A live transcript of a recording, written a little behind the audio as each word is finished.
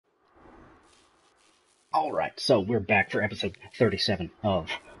Alright, so we're back for episode 37 of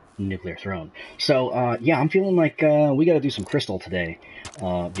Nuclear Throne. So, yeah, I'm feeling like we gotta do some Crystal today,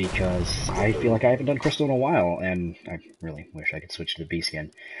 because I feel like I haven't done Crystal in a while, and I really wish I could switch to the B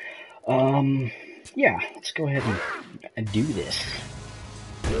skin. Yeah, let's go ahead and do this.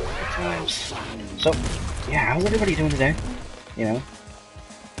 Good times. So, yeah, how's everybody doing today? You know,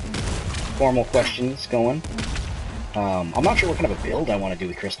 formal questions going. I'm not sure what kind of a build I want to do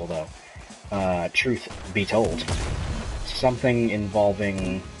with Crystal, though. Truth be told. Something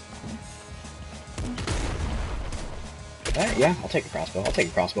involving... yeah, I'll take a crossbow. I'll take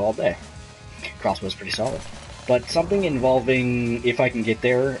a crossbow all day. Crossbow's pretty solid. But something involving, if I can get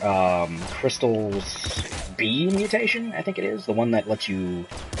there, Crystal's B mutation, I think it is. The one that lets you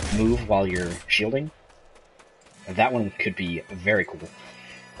move while you're shielding. That one could be very cool.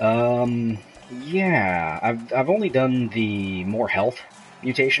 Yeah, I've only done the more health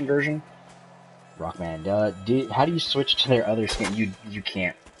mutation version. Rockman, how do you switch to their other skin? You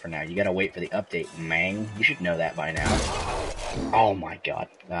can't for now. You gotta wait for the update, man. You should know that by now. Oh my god,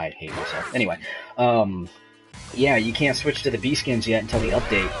 I hate myself. Anyway, yeah, you can't switch to the B skins yet until the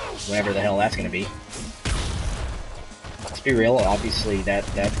update, whenever the hell that's gonna be. Let's be real, obviously that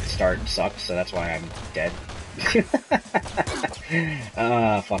start sucks, so that's why I'm dead.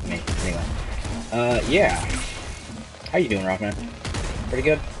 Fuck me. Anyway, yeah. How you doing, Rockman? Pretty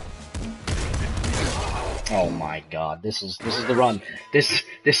good? Oh my god, this is the run. This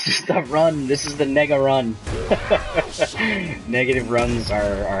is the run. This is the nega run. Negative runs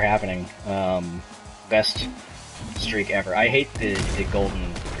are happening. Best streak ever. I hate the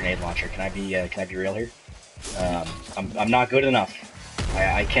golden grenade launcher. Can I be real here? I'm not good enough.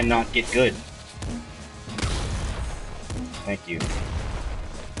 I cannot get good. Thank you.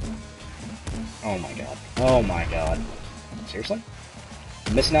 Oh my god. Oh my god. Seriously?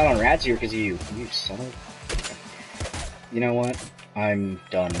 I'm missing out on rads here because of you. You son of... You know what? I'm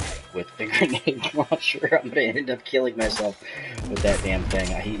done with the grenade launcher. I'm gonna end up killing myself with that damn thing.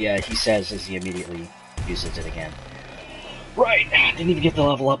 He says as he immediately uses it again. Right! Didn't even get the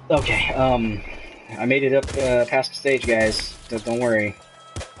level up. Okay, I made it up past the stage, guys. Don't worry.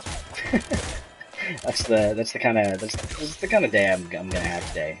 That's the kind of day I'm gonna have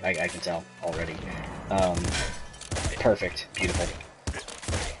today. I can tell already. Perfect. Beautiful.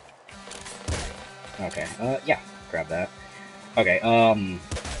 Okay, yeah, grab that. Okay,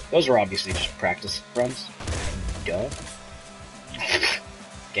 those are obviously just practice runs. Duh.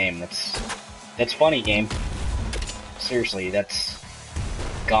 Game, that's funny, game. Seriously, that's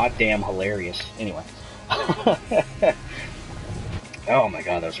goddamn hilarious. Anyway. Oh my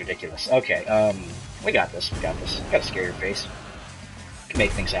god, that was ridiculous. Okay, we got this. Gotta scare your face. Can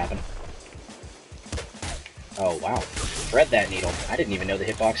make things happen. Oh, wow. Thread that needle. I didn't even know the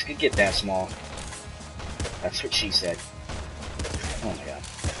hitbox could get that small. That's what she said. Oh my god.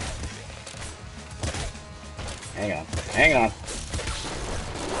 Hang on. Hang on.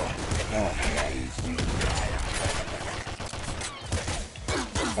 Oh my god.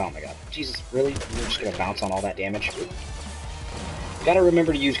 Oh my god. Jesus, really? You're just gonna bounce on all that damage? Gotta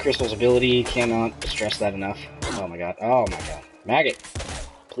remember to use Crystal's ability. Cannot stress that enough. Oh my god. Oh my god. Maggot.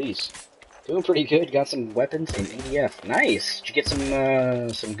 Please. Doing pretty good. Got some weapons in ADF. Nice! Did you get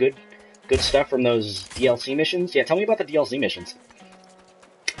some good stuff from those DLC missions? Yeah, tell me about the DLC missions.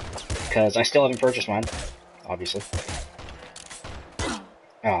 Because I still haven't purchased mine, obviously.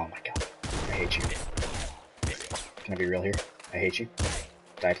 Oh my god. I hate you. Can I be real here? I hate you.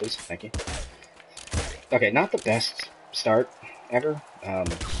 Die, please. Thank you. Okay, not the best start ever.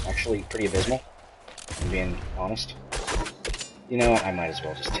 Actually pretty abysmal, if I'm being honest. You know what? I might as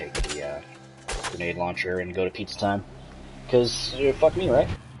well just take the grenade launcher and go to pizza time. Because, fuck me, right?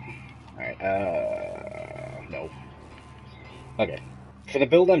 Alright, no. Okay. For the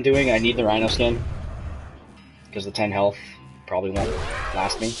build I'm doing, I need the Rhino skin. Because the 10 health probably won't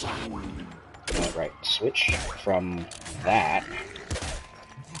last me. Right, switch from that.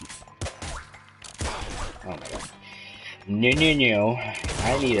 Oh my god. No.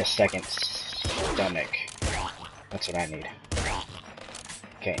 I need a second stomach. That's what I need.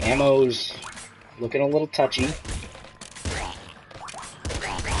 Okay, ammo's looking a little touchy.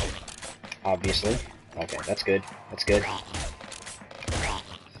 Obviously. Okay, that's good. That's good.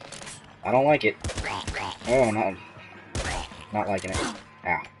 I don't like it. Oh, not liking it.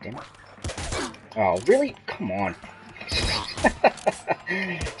 Ah, damn it. Oh, really? Come on.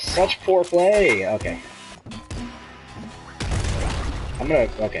 Such poor play. Okay. I'm gonna...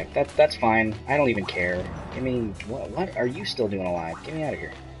 Okay, that's fine. I don't even care. I mean, what are you still doing alive? Get me out of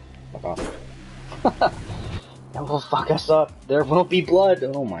here. Fuck off. That will fuck us up. There will be blood.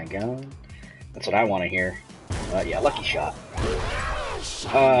 Oh my god. That's what I want to hear. Yeah, lucky shot.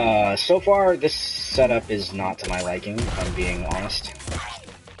 So far, this setup is not to my liking, if I'm being honest.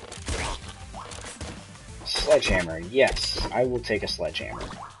 Sledgehammer, yes. I will take a sledgehammer.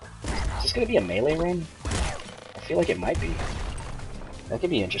 Is this going to be a melee run? I feel like it might be. That could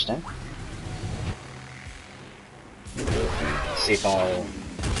be interesting. Let's see if I'll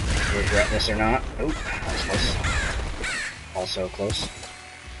regret this or not. Oh, that was close. Also close.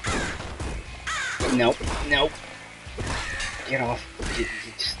 Nope, nope. Get off.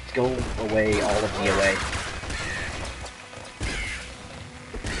 Just go away, all of the away.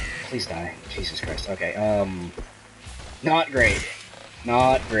 Please die. Jesus Christ. Okay, not great.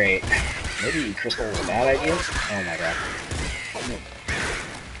 Not great. Maybe crystal was a bad idea? Oh my god.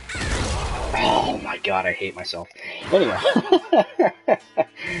 Oh my god, I hate myself. Anyway.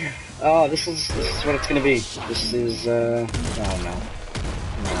 Oh, this is what it's gonna be. This is, oh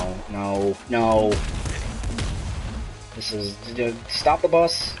no. No. This is, stop the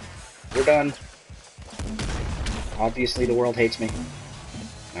bus. We're done. Obviously the world hates me.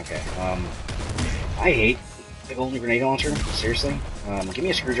 Okay, I hate the golden grenade launcher, seriously. Give me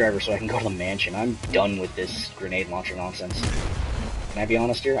a screwdriver so I can go to the mansion. I'm done with this grenade launcher nonsense. Can I be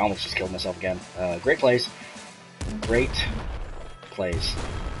honest here? I almost just killed myself again. Great plays. Great plays.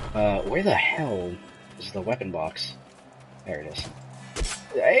 Where the hell is the weapon box? There it is.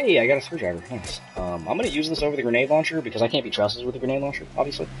 Hey, I got a screwdriver. Nice. I'm gonna use this over the grenade launcher because I can't be trusted with the grenade launcher,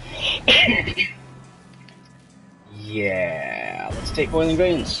 obviously. Yeah, let's take boiling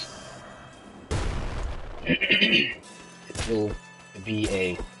veins. It will be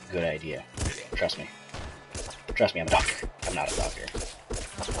a good idea. Trust me. Trust me, I'm a doctor. I'm not a doctor.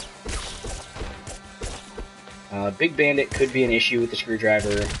 Big Bandit could be an issue with the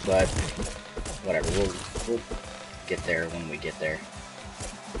screwdriver, but whatever. We'll get there when we get there.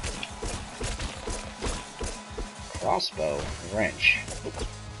 Crossbow wrench.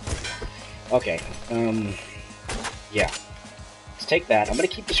 Okay. Yeah. Let's take that. I'm gonna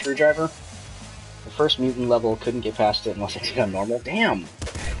keep the screwdriver. The first mutant level couldn't get past it unless I took on normal. Damn!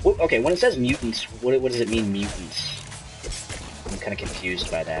 Okay, when it says mutants, what does it mean, mutants? I'm kind of confused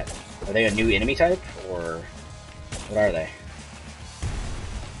by that. Are they a new enemy type, or what are they?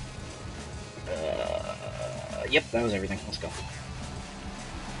 Yep, that was everything. Let's go.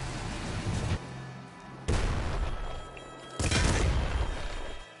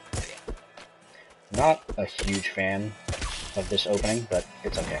 Not a huge fan of this opening, but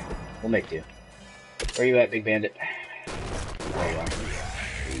it's okay. We'll make do. Where are you at, Big Bandit? There you are.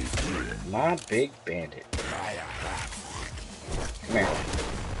 My Big Bandit. Come here.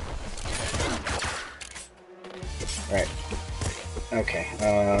 Right. Okay,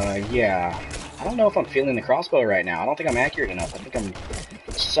 yeah. I don't know if I'm feeling the crossbow right now. I don't think I'm accurate enough. I think I'm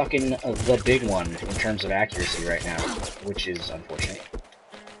sucking the big one in terms of accuracy right now, which is unfortunate.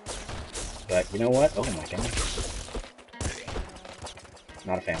 But you know what? Oh my god.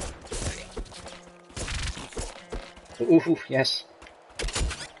 Not a fan. Ooh, yes.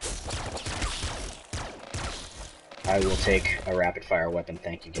 I will take a rapid-fire weapon,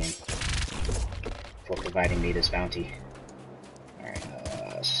 thank you, game, for providing me this bounty. Alright,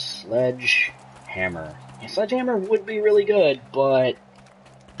 sledgehammer. A sledgehammer would be really good, but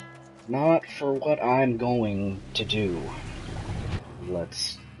not for what I'm going to do.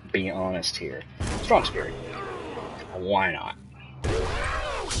 Let's be honest here. Strong spirit. Why not?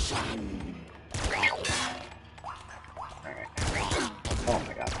 Alright. Oh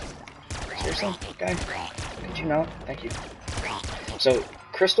my god. Seriously, guy? Could you not? Thank you. So,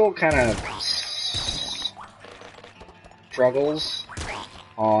 Crystal kind of struggles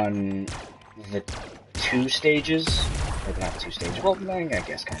on the 2 stages. Or not 2 stages. Well, I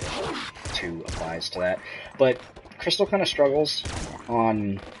guess kind of 2 applies to that. But Crystal kind of struggles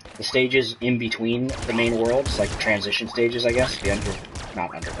on the stages in between the main worlds, like the transition stages, I guess. The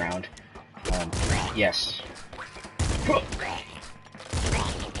not underground. Yes.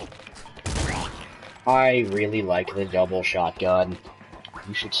 I really like the double shotgun.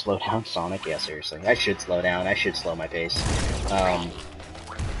 You should slow down, Sonic. Yeah, seriously. I should slow down. I should slow my pace.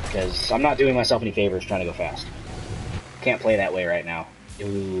 Because I'm not doing myself any favors trying to go fast. Can't play that way right now.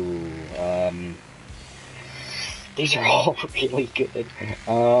 Ooh, these are all really good.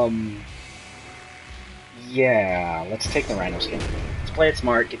 Yeah, let's take the Rhino skin. Let's play it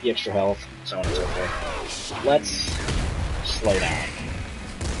smart, get the extra health, so on and so forth. Let's slow down.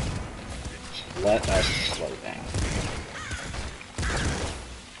 Let us slow down.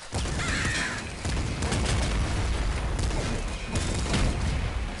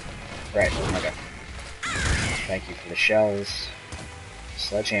 Right, okay. Thank you for the shells.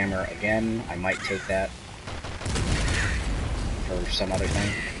 Sledgehammer again. I might take that for some other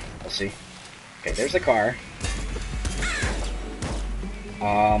thing. We'll see. Okay, there's the car.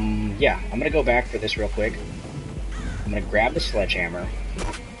 Yeah, I'm gonna go back for this real quick. I'm gonna grab the sledgehammer,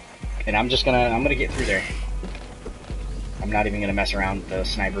 and I'm gonna get through there. I'm not even gonna mess around with the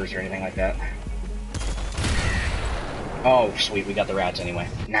snipers or anything like that. Oh, sweet, we got the rats anyway.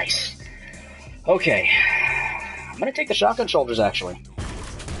 Nice. Okay. I'm gonna take the shotgun shoulders, actually.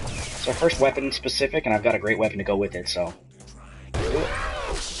 It's our first weapon specific, and I've got a great weapon to go with it, so...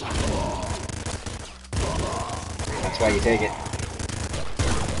 That's why you take it.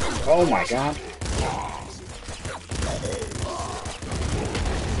 Oh my god.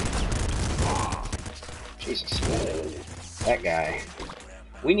 Jesus. That guy.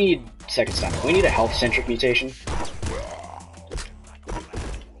 We need... Second stomach. We need a health-centric mutation.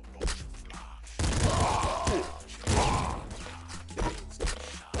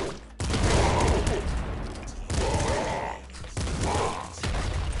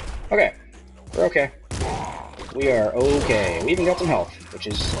 Okay. We're okay. We are okay. We even got some health, which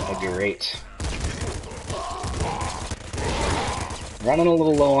is great. Running a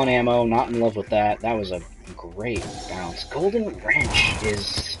little low on ammo, not in love with that. That was a great bounce. Golden Wrench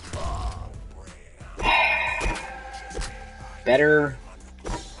is better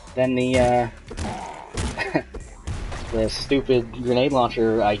than the the stupid grenade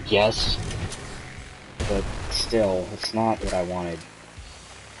launcher, I guess. But still, it's not what I wanted,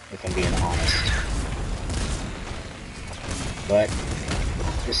 if I'm being honest. But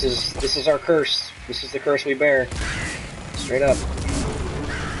this is our curse. This is the curse we bear. Straight up.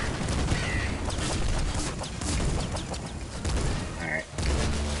 Alright.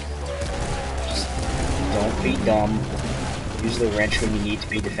 Just don't be dumb. Use the wrench when you need to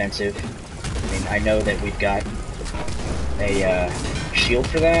be defensive. I mean, I know that we've got a shield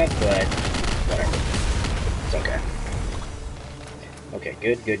for that, but whatever. It's okay. Okay,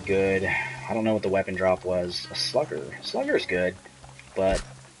 good, good, good. I don't know what the weapon drop was. A slugger. Slugger's good, but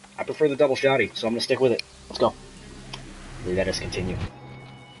I prefer the double shotty, so I'm gonna stick with it. Let's go. Let us continue.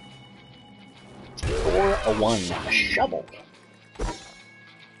 For a 1, a shovel.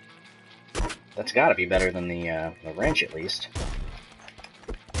 That's gotta be better than the wrench, at least.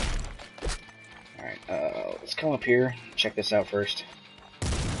 Alright, let's come up here, check this out first.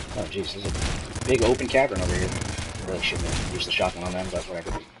 Oh jeez, there's a big open cavern over here. Really shouldn't have used the shotgun on them, but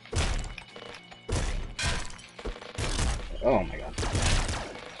whatever. Oh my god.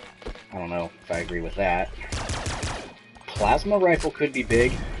 I don't know if I agree with that. Plasma rifle could be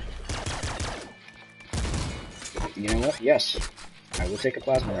big. You know what? Yes. I will take a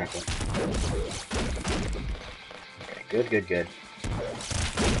plasma rifle. Okay, good, good, good.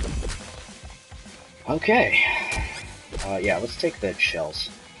 Okay. Yeah, let's take the shells.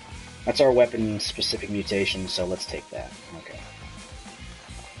 That's our weapon-specific mutation, so let's take that. Okay.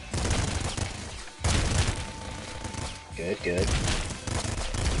 Good, good.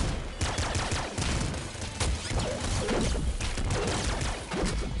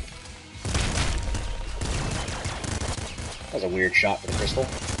 That was a weird shot for the crystal,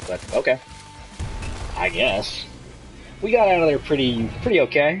 but okay. I guess. We got out of there pretty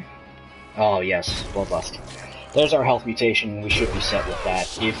okay. Oh yes, Bloodlust. There's our health mutation. We should be set with that,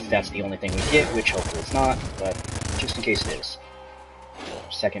 if that's the only thing we get, which hopefully it's not, but just in case it is.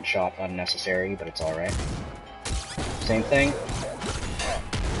 Second shot unnecessary, but it's alright. Same thing.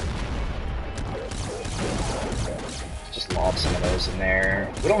 Just lob some of those in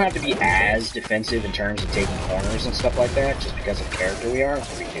there. We don't have to be as defensive in terms of taking corners and stuff like that, just because of the character we are,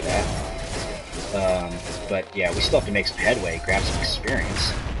 so we can do that. But yeah, we still have to make some headway, grab some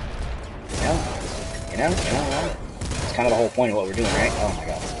experience. You know, it's kind of the whole point of what we're doing, right? Oh my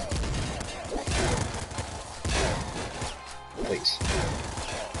god. Please.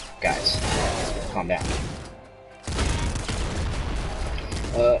 Guys, calm down.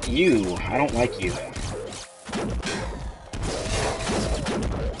 You. I don't like you.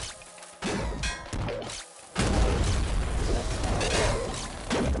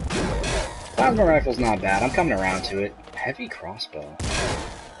 Plasma rifle's not bad. I'm coming around to it. Heavy crossbow.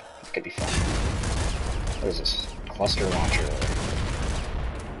 That could be fun. What is this? Cluster launcher.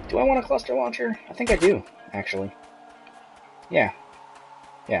 Do I want a cluster launcher? I think I do, actually. Yeah.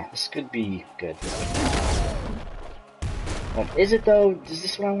 Yeah, this could be good. Well, is it though? Is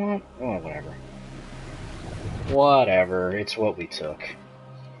this what I want? Oh, whatever. Whatever. It's what we took.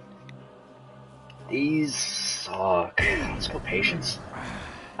 These suck. Let's go patience.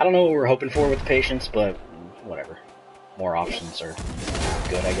 I don't know what we're hoping for with patience, but whatever. More options are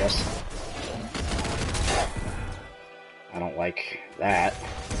good, I guess. don't like that.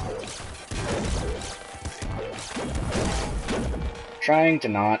 Trying to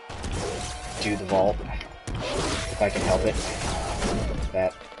not do the vault, if I can help it.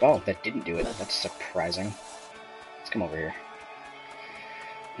 Oh, that didn't do it. That's surprising. Let's come over here.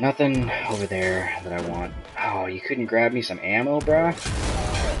 Nothing over there that I want. Oh, you couldn't grab me some ammo, bruh?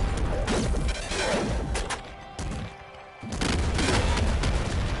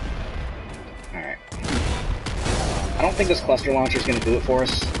 Alright. I don't think this cluster launcher is going to do it for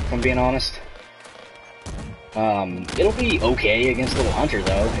us, if I'm being honest. It'll be okay against Little Hunter,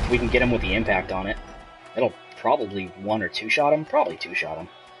 though, if we can get him with the impact on it. It'll probably one or two shot him. Probably two shot him,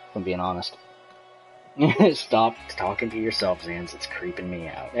 if I'm being honest. Stop talking to yourself, Zans. It's creeping me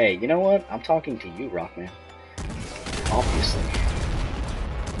out. Hey, you know what? I'm talking to you, Rockman. Obviously.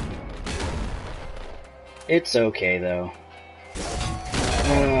 It's okay, though.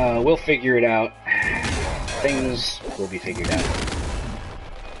 We'll figure it out. Things will be figured out.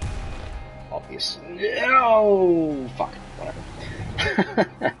 Obviously. Oh, fuck. Whatever.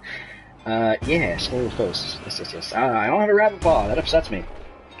 Yeah, slow posts. Yes. I don't have a rabbit paw. That upsets me.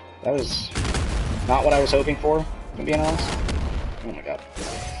 That was not what I was hoping for, if I'm being honest. Oh my god.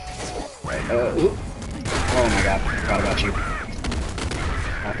 Right, oh my god, forgot about you.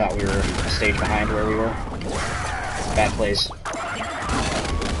 I thought we were a stage behind where we were. Bad plays.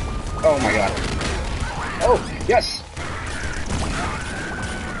 Oh my god. Oh, yes!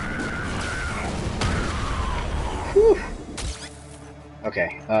 Whew.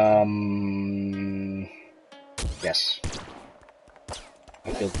 Okay, yes.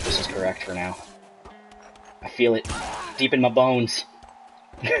 I feel this is correct for now. I feel it deep in my bones.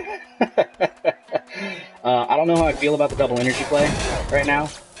 I don't know how I feel about the double energy play right now,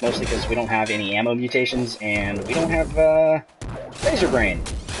 mostly because we don't have any ammo mutations and we don't have laser brain.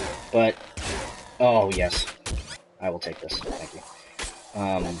 But oh yes, I will take this. Thank you.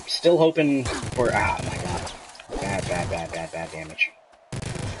 Still hoping for my god, bad damage.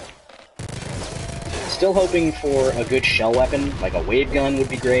 Still hoping for a good shell weapon, like a wave gun would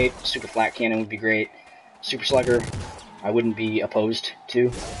be great, super flat cannon would be great, super slugger I wouldn't be opposed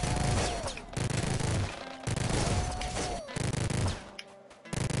to.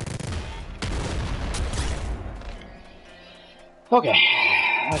 Okay,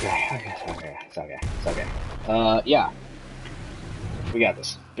 it's okay. Yeah, we got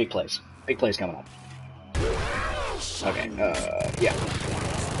this. Big plays coming up. Okay, yeah.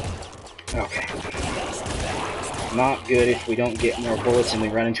 Okay. Not good if we don't get more bullets and we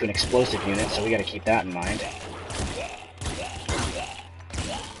run into an explosive unit, so we gotta keep that in mind.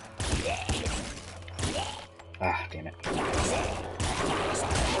 Ah, damn it.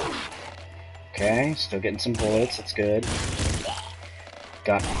 Okay, still getting some bullets, that's good.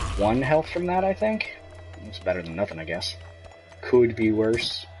 Got 1 health from that, I think? It's better than nothing, I guess. Could be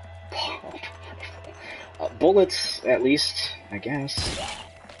worse. Bullets, at least, I guess.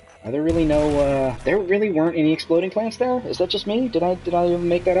 Are there really no, there really weren't any exploding plants there? Is that just me? Did I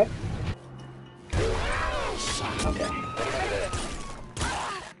make that up? Okay.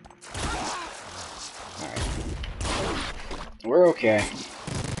 Alright. We're okay.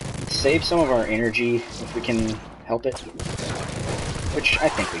 Save some of our energy if we can help it. Which I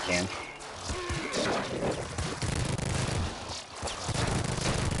think we can.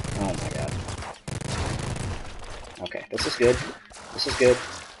 Oh my god. Okay, this is good. This is good.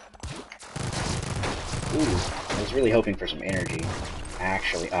 Ooh, I was really hoping for some energy.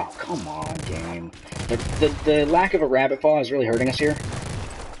 Actually, oh, come on, game. The lack of a rabbit paw is really hurting us here.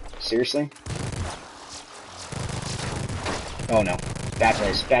 Seriously? Oh no. Bad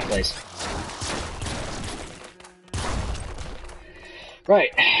place.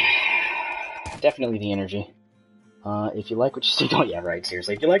 Right. Definitely the energy. If you like what you see,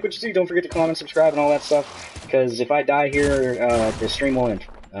 seriously. If you like what you see, don't forget to comment, subscribe, and all that stuff. Because if I die here, the stream will end,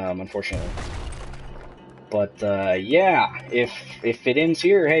 unfortunately. But, yeah, if it ends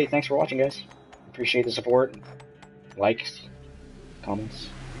here, hey, thanks for watching, guys. Appreciate the support. Likes, comments,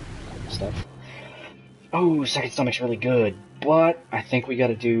 stuff. Oh, second stomach's really good, but I think we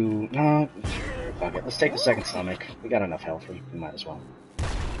gotta do... No, fuck it. Let's take the second stomach. We got enough health, we might as well.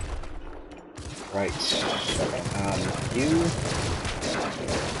 Right. Okay, you...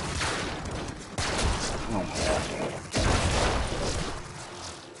 Oh my god.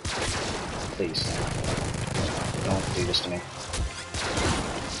 Please. Don't do this to me.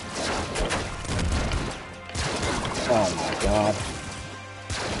 Oh my god.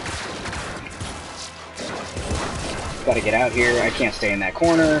 Gotta get out here. I can't stay in that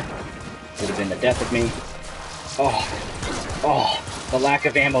corner. Would have been the death of me. Oh, the lack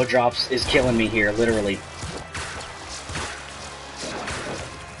of ammo drops is killing me here, literally.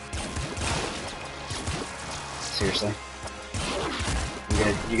 Seriously?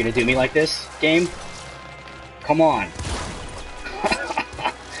 You gonna do me like this, game? Come on.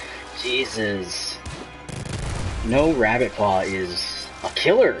 Jesus. No Rabbit Paw is a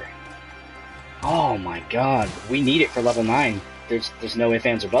killer. Oh my god. We need it for level 9. There's no ifs,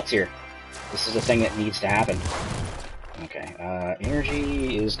 ands, or buts here. This is a thing that needs to happen. Okay,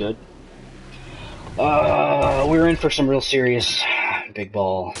 energy is good. We're in for some real serious big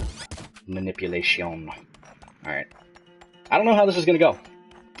ball manipulation. Alright. I don't know how this is gonna go.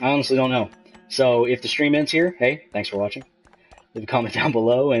 I honestly don't know. So, if the stream ends here, hey, thanks for watching. Leave a comment down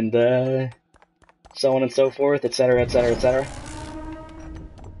below, and, so on and so forth, etc., etc., etc.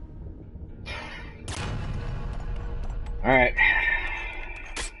 Alright.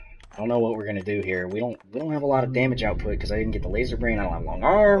 I don't know what we're gonna do here. We don't have a lot of damage output because I didn't get the laser brain. I don't have long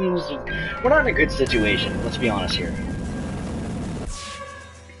arms. We're not in a good situation. Let's be honest here.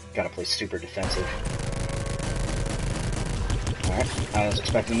 Gotta play super defensive. Alright, I was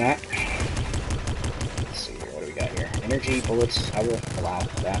expecting that. Let's see here. What do we got here? Energy, bullets. I will allow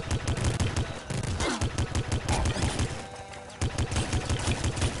that. Oh, come on.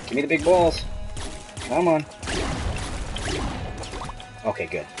 Give me the big balls. Come on. Okay,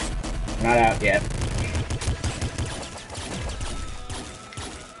 good. Not out yet.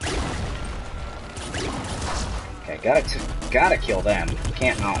 Okay, gotta kill them.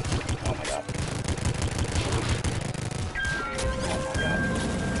 Can't not. Oh my god. Oh my god.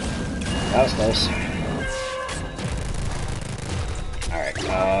 That was close.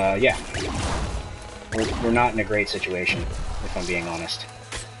 Alright, yeah. We're not in a great situation, if I'm being honest.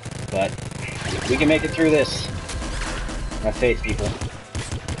 But we can make it through this. Have faith, people.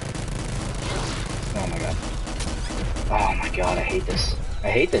 Oh my god. Oh my god, I hate this. I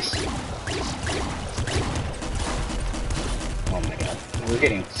hate this. Oh my god. We're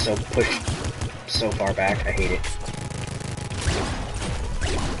getting so pushed so far back. I hate it.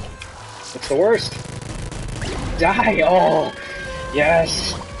 It's the worst. Die! Oh!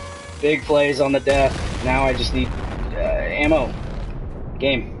 Yes! Big plays on the death. Now I just need ammo.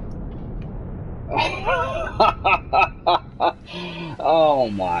 Game. Oh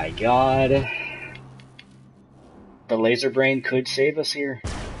my god. The laser brain could save us here.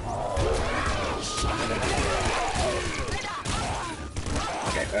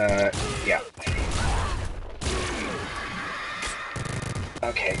 Okay, yeah.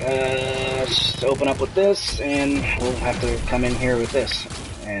 Okay, just open up with this, and we'll have to come in here with this,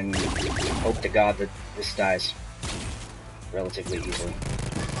 and hope to god that this dies relatively easily.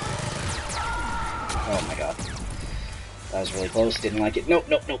 Oh my god. That was really close, didn't like it. Nope,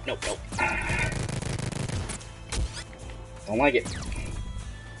 nope, nope, nope, nope. Don't like it.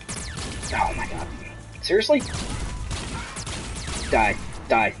 Oh my god. Seriously? Die.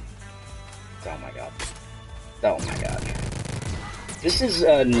 Die. Oh my god. Oh my god. This is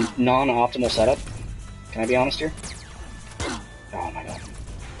a non-optimal setup. Can I be honest here? Oh my god.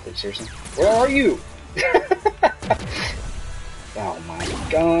 Dude, seriously? Where are you? Oh my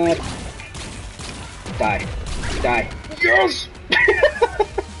god. Die. Die. Yes!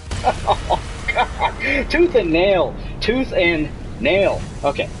 Oh god. Tooth and nail. Tooth and nail.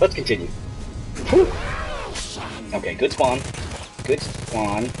 Okay, let's continue. Whew. Okay, good spawn. Good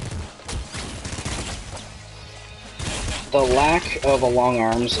spawn. The lack of a long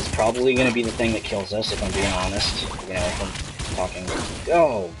arms is probably going to be the thing that kills us, if I'm being honest. You know, if I'm talking...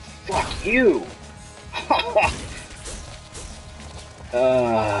 Oh, fuck you!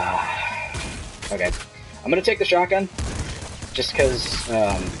 Okay. I'm going to take the shotgun, just because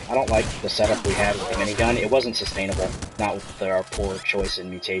I don't like the setup we had with the minigun. It wasn't sustainable, not with our poor choice in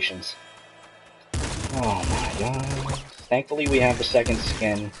mutations. Oh my god. Thankfully we have the second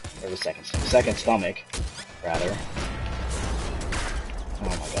skin, or the second stomach, rather. Oh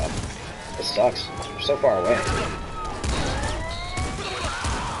my god. This sucks. We're so far away.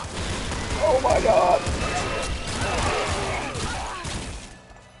 Oh my god!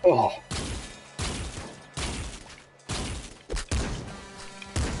 Oh.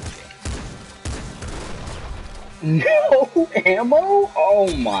 No ammo?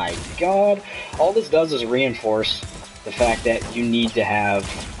 Oh my god. All this does is reinforce the fact that you need to have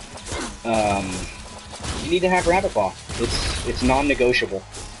Rabbit Paw. It's non-negotiable.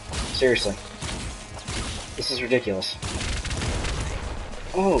 Seriously. This is ridiculous.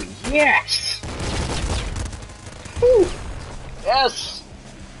 Oh yes! Woo! Yes!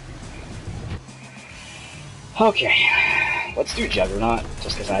 Okay. Let's do Juggernaut,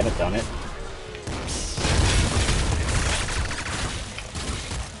 just because I haven't done it.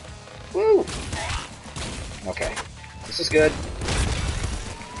 Woo! Okay. This is good.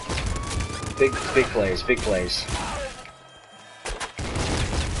 Big plays, big plays.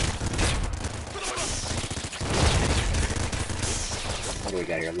 What do we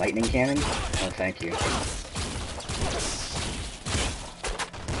got here? Lightning cannon? Oh, thank you.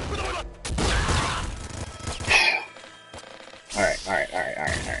 Alright.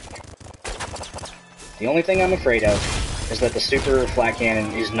 The only thing I'm afraid of is that the super flat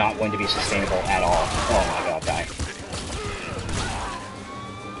cannon is not going to be sustainable at all. Oh my god, die.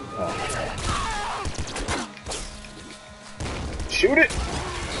 Oh. Shoot it!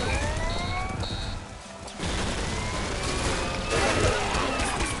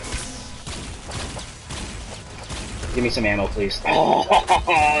 Give me some ammo, please. Oh,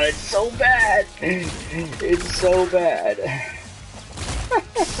 it's so bad! It's so bad.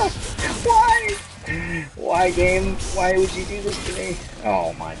 Why? Why, game? Why would you do this to me?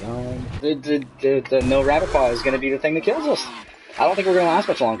 Oh my god. The no rabbit paw is gonna be the thing that kills us. I don't think we're gonna last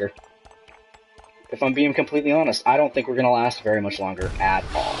much longer. If I'm being completely honest, I don't think we're gonna last very much longer at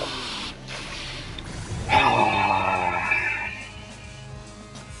all.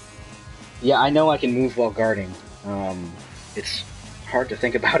 Yeah, I know I can move while guarding. It's hard to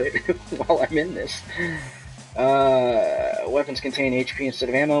think about it while I'm in this. Weapons contain HP instead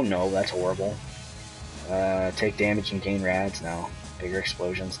of ammo? No, that's horrible. Take damage and gain rads? No. Bigger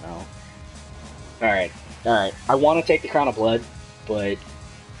explosions? No. Alright. I want to take the Crown of Blood, but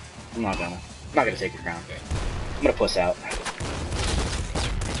I'm not gonna. I'm not gonna take the crown. I'm gonna puss out.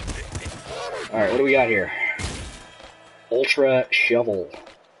 Alright, what do we got here? Ultra Shovel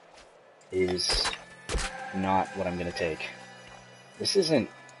is not what I'm gonna take. This isn't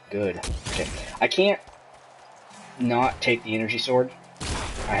good. Okay. I can't not take the energy sword.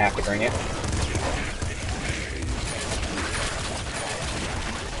 I have to bring it.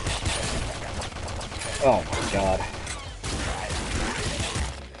 Oh my god.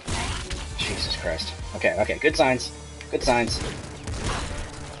 Jesus Christ. Okay, good signs. Good signs.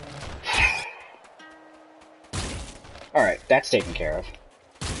 Alright, that's taken care of.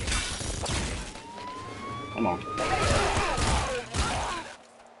 Come on.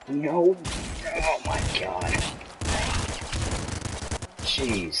 No. Oh my god.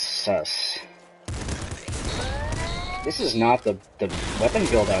 Jesus. This is not the weapon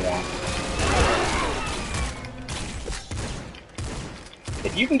build I want.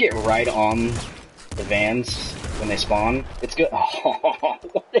 If you can get right on the vans when they spawn, it's good. Oh,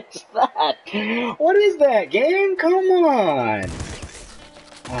 what is that? What is that, game? Come on!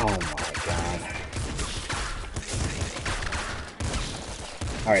 Oh my god.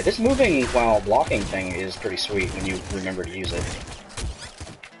 Alright, this moving while blocking thing is pretty sweet when you remember to use it.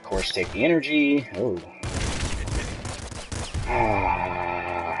 Of course, take the energy. Oh.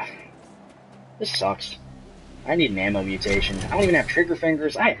 This sucks. I need an ammo mutation. I don't even have trigger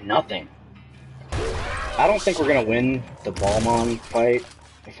fingers. I have nothing. I don't think we're gonna win the Balmon fight,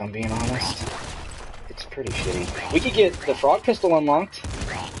 if I'm being honest. It's pretty shitty. We could get the frog pistol unlocked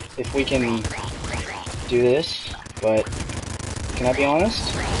if we can do this, but can I be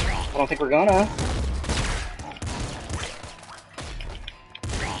honest? I don't think we're gonna.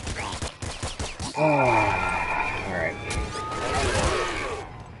 Alright.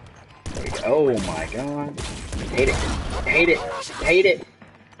 Oh my god. Hate it. Hate it. Hate it.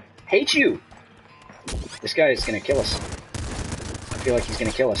 Hate you! This guy is gonna kill us. I feel like he's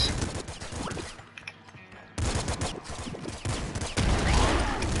gonna kill us.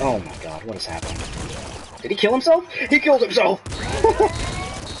 Oh my god, what is happening? Did he kill himself? He killed himself!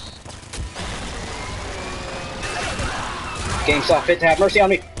 Game saw fit to have mercy on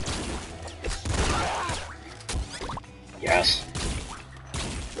me. Yes.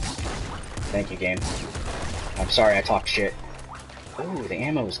 Thank you, game. I'm sorry I talked shit. Ooh, the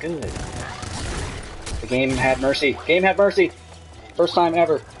ammo is good. The game had mercy. Game had mercy. First time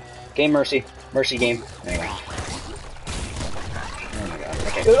ever. Game mercy. Mercy game. Anyway. Oh my god.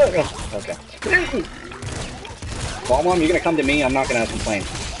 Okay. Okay. Balmon, you're gonna come to me. I'm not gonna complain.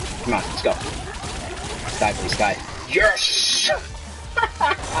 Come on, let's go. Die, please, die. Yes!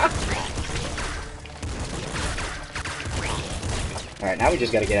 Alright, now we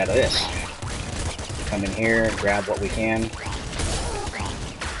just gotta get out of this. Come in here, grab what we can.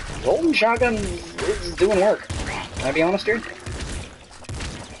 Golden shotgun is doing work. Can I be honest here?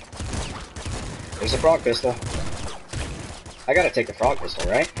 There's a frog pistol. I gotta take the frog pistol,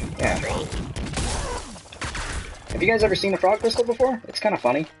 right? Yeah. Have you guys ever seen the frog pistol before? It's kind of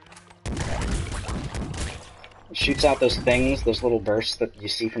funny. It shoots out those things, those little bursts that you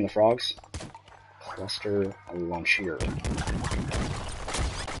see from the frogs. Cluster launcher.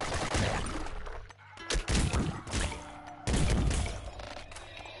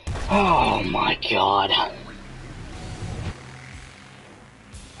 Oh my god.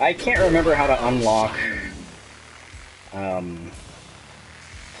 I can't remember how to unlock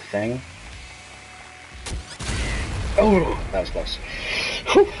thing. Oh, that was close.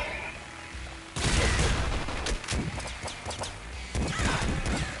 Whew.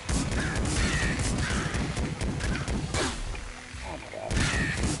 Oh my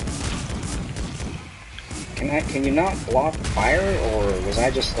god. Can you not block fire, or was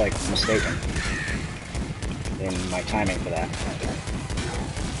I just like mistaken in my timing for that?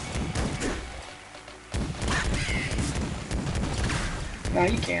 No,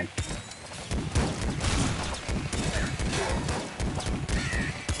 you can.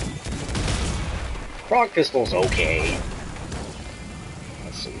 Frog pistol's okay.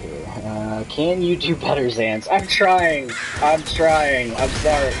 Let's see here. Can you do better, Zans? I'm trying. I'm trying. I'm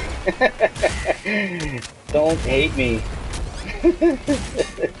sorry. Don't hate me.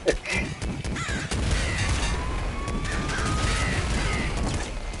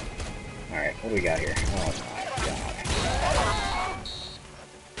 Alright, what do we got here? Oh my god.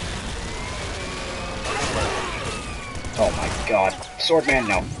 Oh my god. Swordman,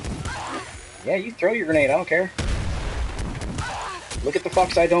 no. Yeah, you throw your grenade, I don't care. Look at the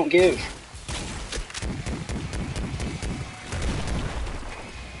fucks I don't give.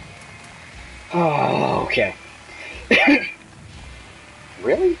 Oh, okay.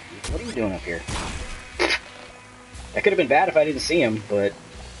 Really? What are you doing up here? That could have been bad if I didn't see him, but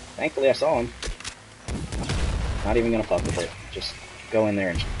thankfully I saw him. Not even gonna fuck with it. Just go in there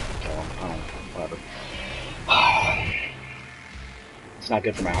and kill him. I don't know, whatever. It's not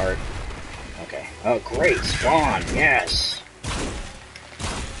good for my heart. Okay. Oh, great. Spawn. Yes.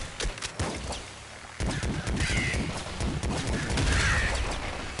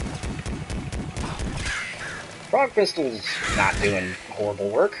 Frog pistol's not doing horrible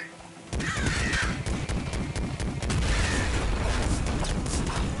work.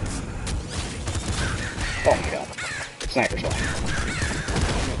 Oh my god. Sniper shot.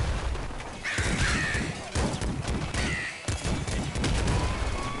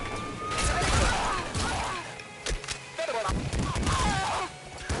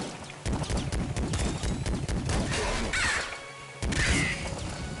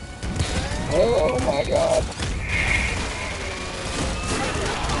 Oh my god.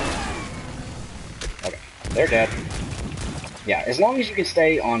 Okay, they're dead. Yeah, as long as you can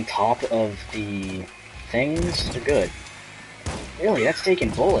stay on top of the things, they're good. Really, that's taking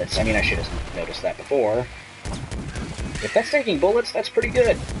bullets. I mean, I should have noticed that before. If that's taking bullets, that's pretty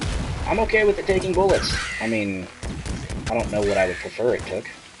good. I'm okay with it taking bullets. I mean, I don't know what I would prefer it took,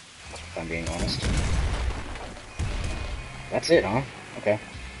 if I'm being honest. That's it, huh? Okay.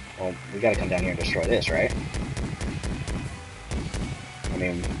 Well, we gotta come down here and destroy this, right? I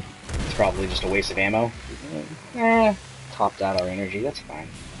mean, it's probably just a waste of ammo. Topped out our energy, that's fine.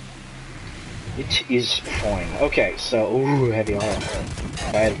 It is fine. Okay, so, ooh, heavy auto.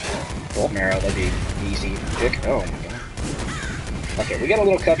 If I had bolt marrow, that'd be easy to pick. Oh my god. Okay, we got a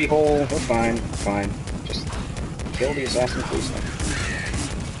little cubby hole. We're fine. Fine. Just kill the assassin, please.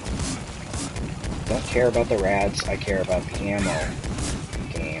 Don't care about the rads. I care about the ammo.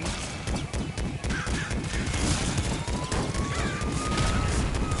 Game.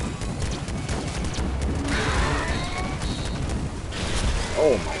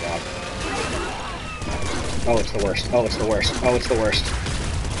 Oh my god. Oh, it's the worst. Oh, it's the worst. Oh, it's the worst.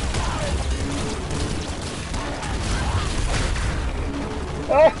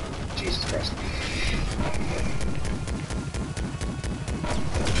 Ah! Jesus Christ.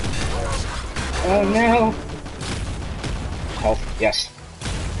 Oh no! Oh, yes.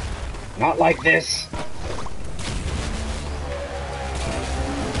 Not like this!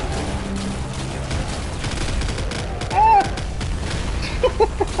 Ah!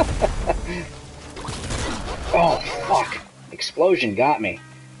 Oh, fuck. Explosion got me.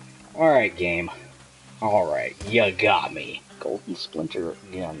 Alright, game. Alright, you got me. Golden Splinter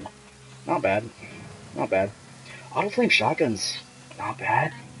again. Not bad. Not bad. Auto flame shotguns. Not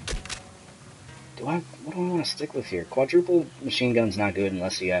bad. What do I want to stick with here? Quadruple machine gun's not good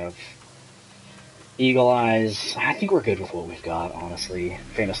unless you have eagle eyes. I think we're good with what we've got, honestly.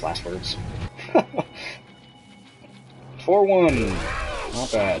 Famous last words. 4-1.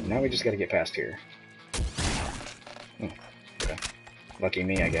 Not bad. Now we just gotta get past here. Okay. Lucky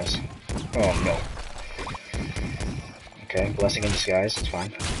me, I guess. Oh, no. Okay, blessing in disguise. It's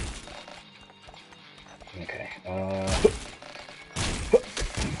fine. Okay.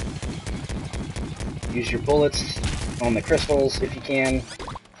 Use your bullets on the crystals if you can.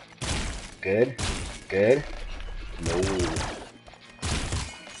 Good. Good. No.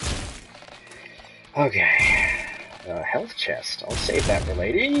 Okay. Health chest. I'll save that for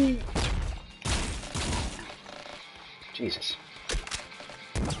lady. Jesus.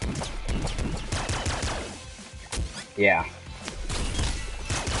 Yeah.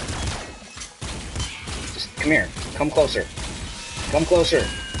 Just come here. Come closer. Come closer.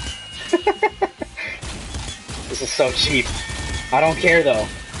 This is so cheap. I don't care though.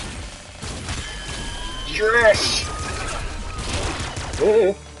 Yes!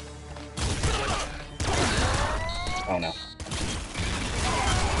 Ooh. Oh no.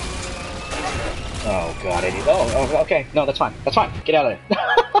 Oh god, idiot. Oh, okay. No, that's fine. That's fine. Get out of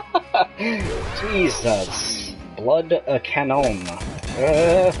there. Jesus. Blood canon.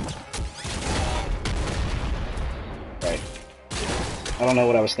 Right. I don't know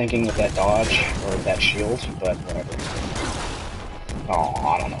what I was thinking with that dodge, or that shield, but whatever. Oh,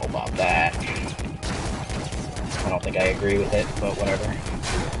 I don't know about that. I don't think I agree with it, but whatever.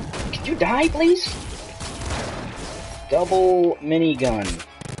 Could you die, please? Double minigun.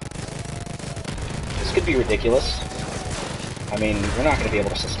 This could be ridiculous. I mean, we're not going to be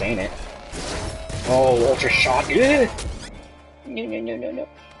able to sustain it. Oh, ultra shot. No.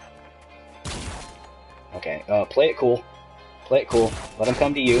 Okay, play it cool. Play it cool. Let him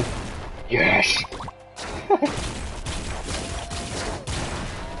come to you. Yes!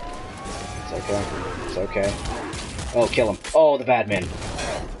 It's okay. It's okay. Oh, kill him. Oh, the bad man.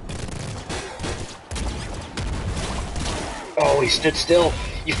 Oh, he stood still.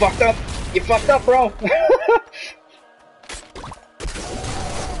 You fucked up. You fucked up, bro.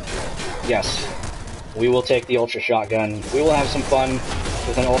 Yes. We will take the ultra shotgun. We will have some fun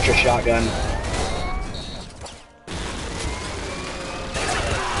with an ultra shotgun.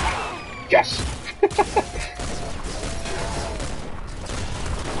 Yes.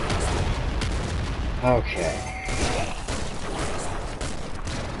 Okay.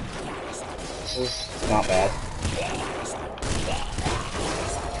 This is not bad.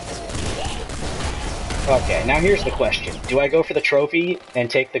 Okay, now here's the question. Do I go for the trophy and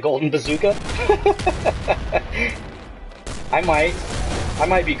take the golden bazooka? I might. I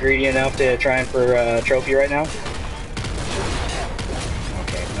might be greedy enough to try and for a trophy right now.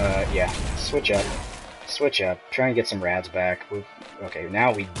 Okay, yeah. Switch up. Switch up. Try and get some rads back. Okay,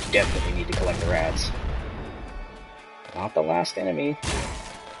 now we definitely need to collect the rads. Not the last enemy.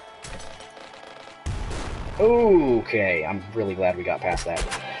 Okay, I'm really glad we got past that.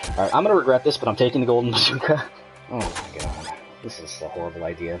 Alright, I'm gonna regret this, but I'm taking the golden bazooka. Oh my god. This is a horrible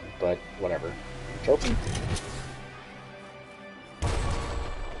idea, but whatever. Trophy?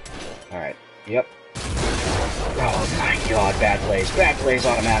 Alright, yep. Oh my god, bad plays. Bad plays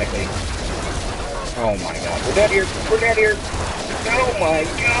automatically. Oh my god, we're dead here. We're dead here. Oh my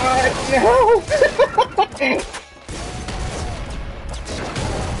god, no!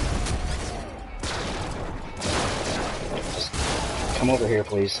 Come over here,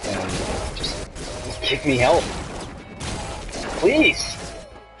 please, and just give me help. Please!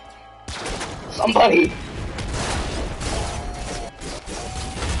 Somebody!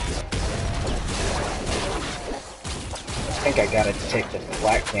 I think I gotta take the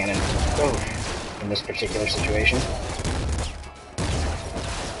flat cannon in this particular situation.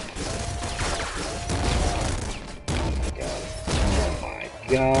 Oh my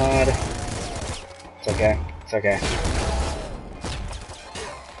god. It's okay. It's okay.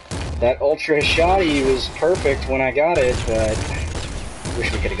 That ultra shotty was perfect when I got it, but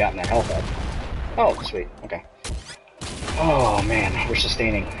wish we could have gotten that health up. Oh, sweet. Okay. Oh man, we're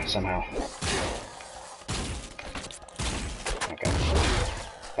sustaining somehow. Okay.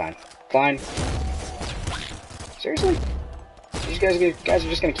 Fine. Fine. Seriously? These guys are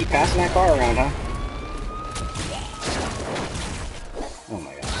just gonna keep passing that car around, huh? Oh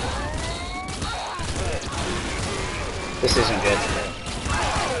my god. This isn't good.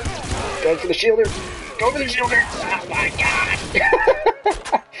 Go for the shielder! Go for the shielder! Oh my god!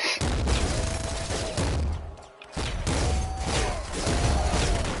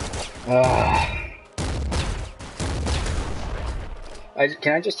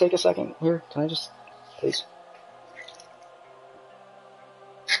 Can I just take a second here? Can I just... please?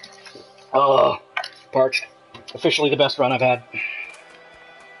 Oh, parched. Officially the best run I've had.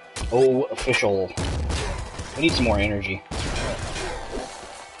 Oh, official. We need some more energy.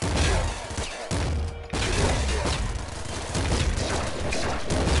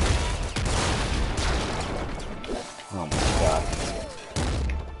 Oh my god.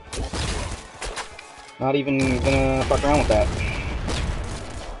 Not even gonna fuck around with that.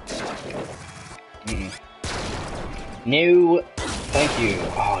 No, thank you.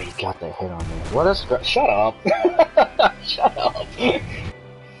 Oh, you got that hit on me. What a shut up. Shut up.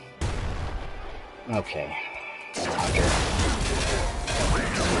 Okay. Hunter.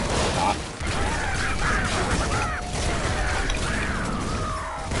 Not.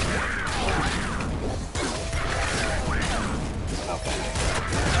 Okay.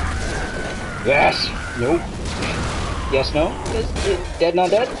 Yes! Nope. Yes, no? Dead, not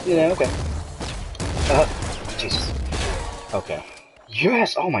dead? Yeah, okay. Jesus. Okay.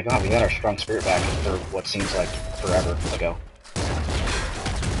 Yes! Oh my god, we got our strong spirit back for what seems like forever ago.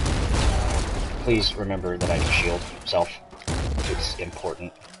 Please remember that I can shield self. It's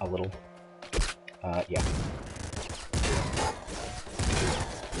important, a little. Yeah.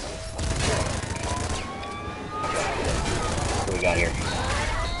 What do we got here?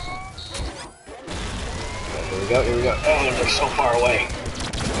 Here we go, here we go. Oh, they're so far away.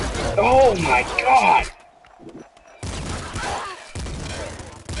 Oh my god!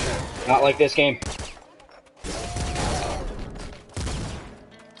 Not like this game.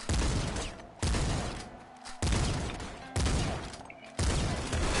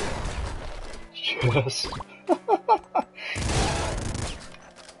 Yes.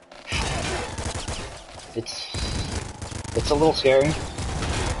 It's a little scary.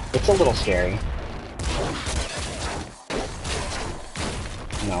 It's a little scary.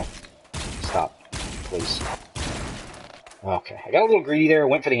 No. Stop. Please. Okay. I got a little greedy there,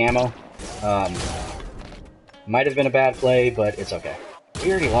 went for the ammo. Might have been a bad play, but it's okay.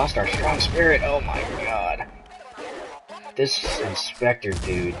 We already lost our strong spirit. Oh my god. This inspector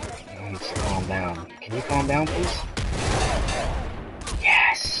dude needs to calm down. Can you calm down, please?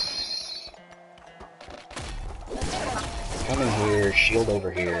 Yes! Come in here, shield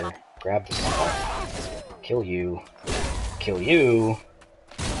over here, grab the stuff, kill you, kill you,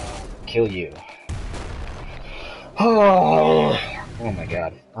 kill you. Oh my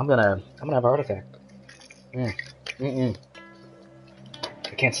god. I'm gonna have artifact. I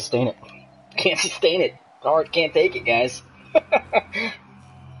can't sustain it. Can't sustain it. Heart can't take it, guys.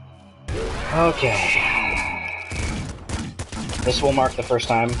 Okay. This will mark the first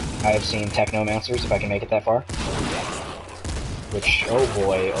time I have seen Technomancers, if I can make it that far. Which, oh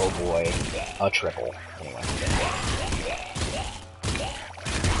boy, a triple. Anyway.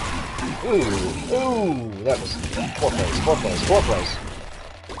 Ooh, that was 4 plays.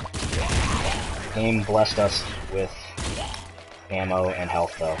 Game blessed us with ammo and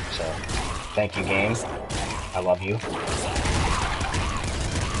health, though, so thank you, game. I love you.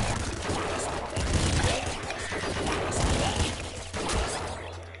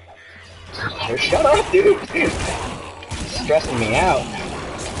 Shut up, dude! It's stressing me out.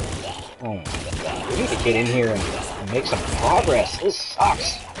 Oh my god. We need to get in here and make some progress. This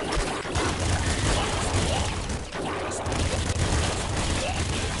sucks.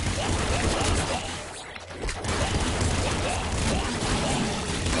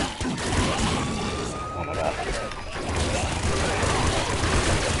 Oh my god.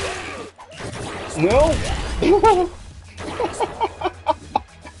 No!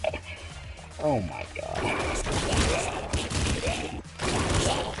 Oh my god.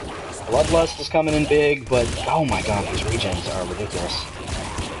 Bloodlust is coming in big, but oh my god, these regens are ridiculous.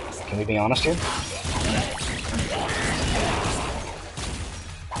 Can we be honest here?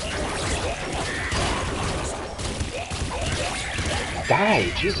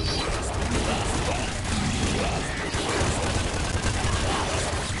 Die, Jesus.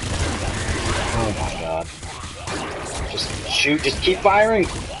 Oh my god. Just shoot, just keep firing!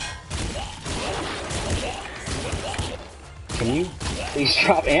 Can you please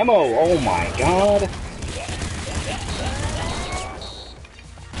drop ammo? Oh my god.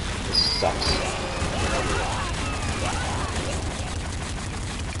 This sucks.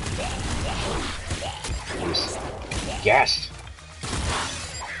 Please. Yes!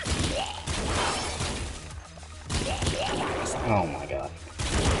 Oh my god.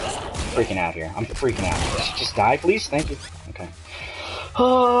 I'm freaking out here. I'm freaking out. Just die, please? Thank you. Okay.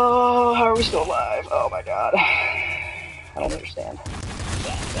 Oh, how are we still alive? Oh my god. I don't understand.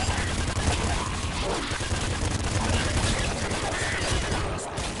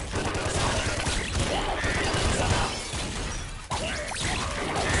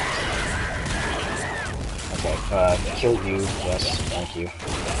 Okay, kill you. Yes, thank you.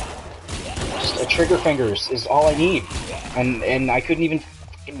 Just a trigger fingers is all I need. And I couldn't even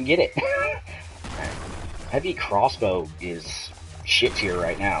fucking get it. Heavy crossbow is shit tier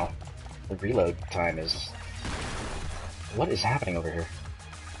right now. The reload time is... What is happening over here?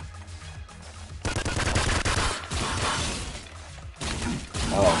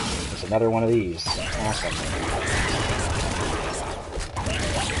 Oh, there's another one of these. Awesome.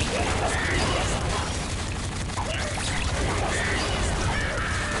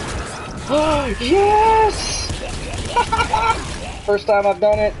 Yes! First time I've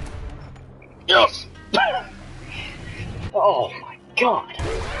done it. Yes! Oh my god.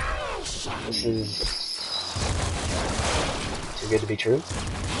 This is too good to be true,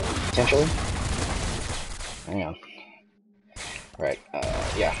 potentially. Hang on. Right,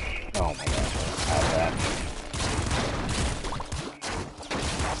 yeah. Oh my god. How's that?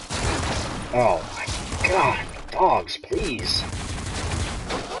 Oh my god. Dogs, please.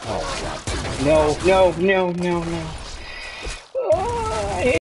 Oh my god. No, no, no, no, no.